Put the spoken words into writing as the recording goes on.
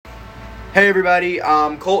Hey everybody,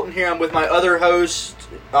 Colton here. I'm with my other host,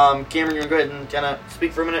 Cameron. You're going to go ahead and kind of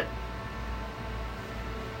speak for a minute.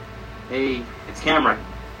 Hey, it's Cameron,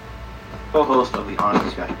 co-host of The Honest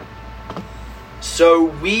Discussion. So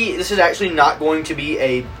this is actually not going to be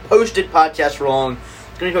a posted podcast for long.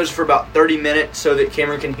 It's going to be posted for about 30 minutes so that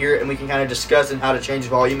Cameron can hear it and we can kind of discuss and how to change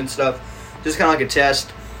volume and stuff. Just kind of like a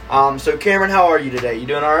test. So Cameron, how are you today? You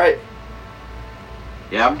doing all right?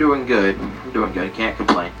 Yeah, I'm doing good. Can't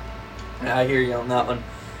complain. I hear you on that one.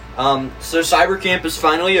 So Cyber Camp is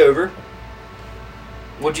finally over.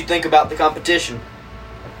 What'd you think about the competition?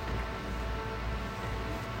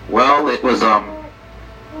 Well, it was I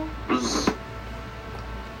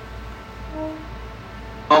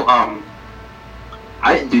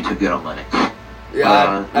didn't do too good on Linux.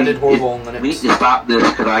 Yeah, I did horrible on Linux. We need to stop this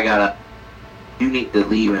because you need to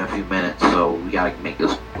leave in a few minutes, so we gotta make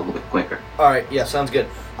this a little bit quicker. Alright, yeah, sounds good.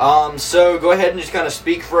 So go ahead and just kind of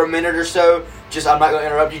speak for a minute or so. I'm not going to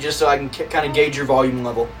interrupt you, just so I can kind of gauge your volume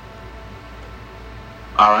level.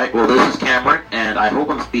 Alright, well, this is Cameron, and I hope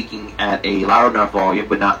I'm speaking at a loud enough volume,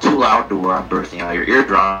 but not too loud to where I'm bursting out your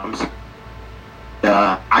eardrums.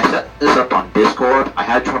 I set this up on Discord. I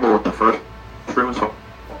had trouble with the first room, so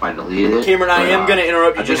I deleted it. Cameron, I am going to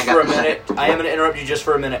interrupt you just for a minute. I am going to interrupt you just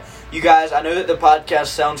for a minute. You guys, I know that the podcast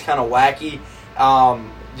sounds kind of wacky.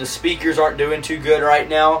 The speakers aren't doing too good right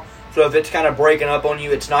now, so if it's kind of breaking up on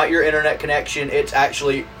you, it's not your internet connection. It's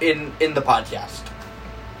actually in the podcast.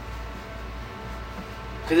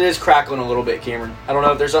 Because it is crackling a little bit, Cameron. I don't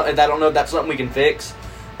know if that's something we can fix,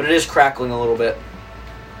 but it is crackling a little bit.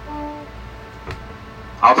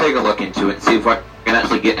 I'll take a look into it and see if I can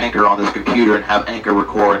actually get Anchor on this computer and have Anchor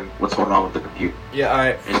record what's going on with the computer. Yeah, all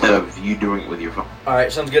right. Instead of you doing it with your phone. All right,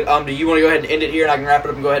 sounds good. Do you want to go ahead and end it here, and I can wrap it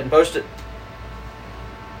up and go ahead and post it?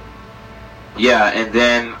 Yeah, and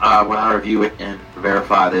then when I review it and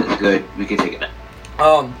verify that it's good, we can take it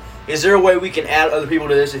down. Is there a way we can add other people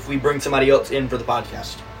to this if we bring somebody else in for the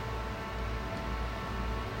podcast?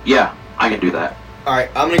 Yeah, I can do that. All right,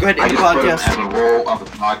 I'm going to go ahead and end the podcast. I just put them as a role of the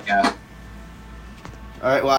podcast. All right, well.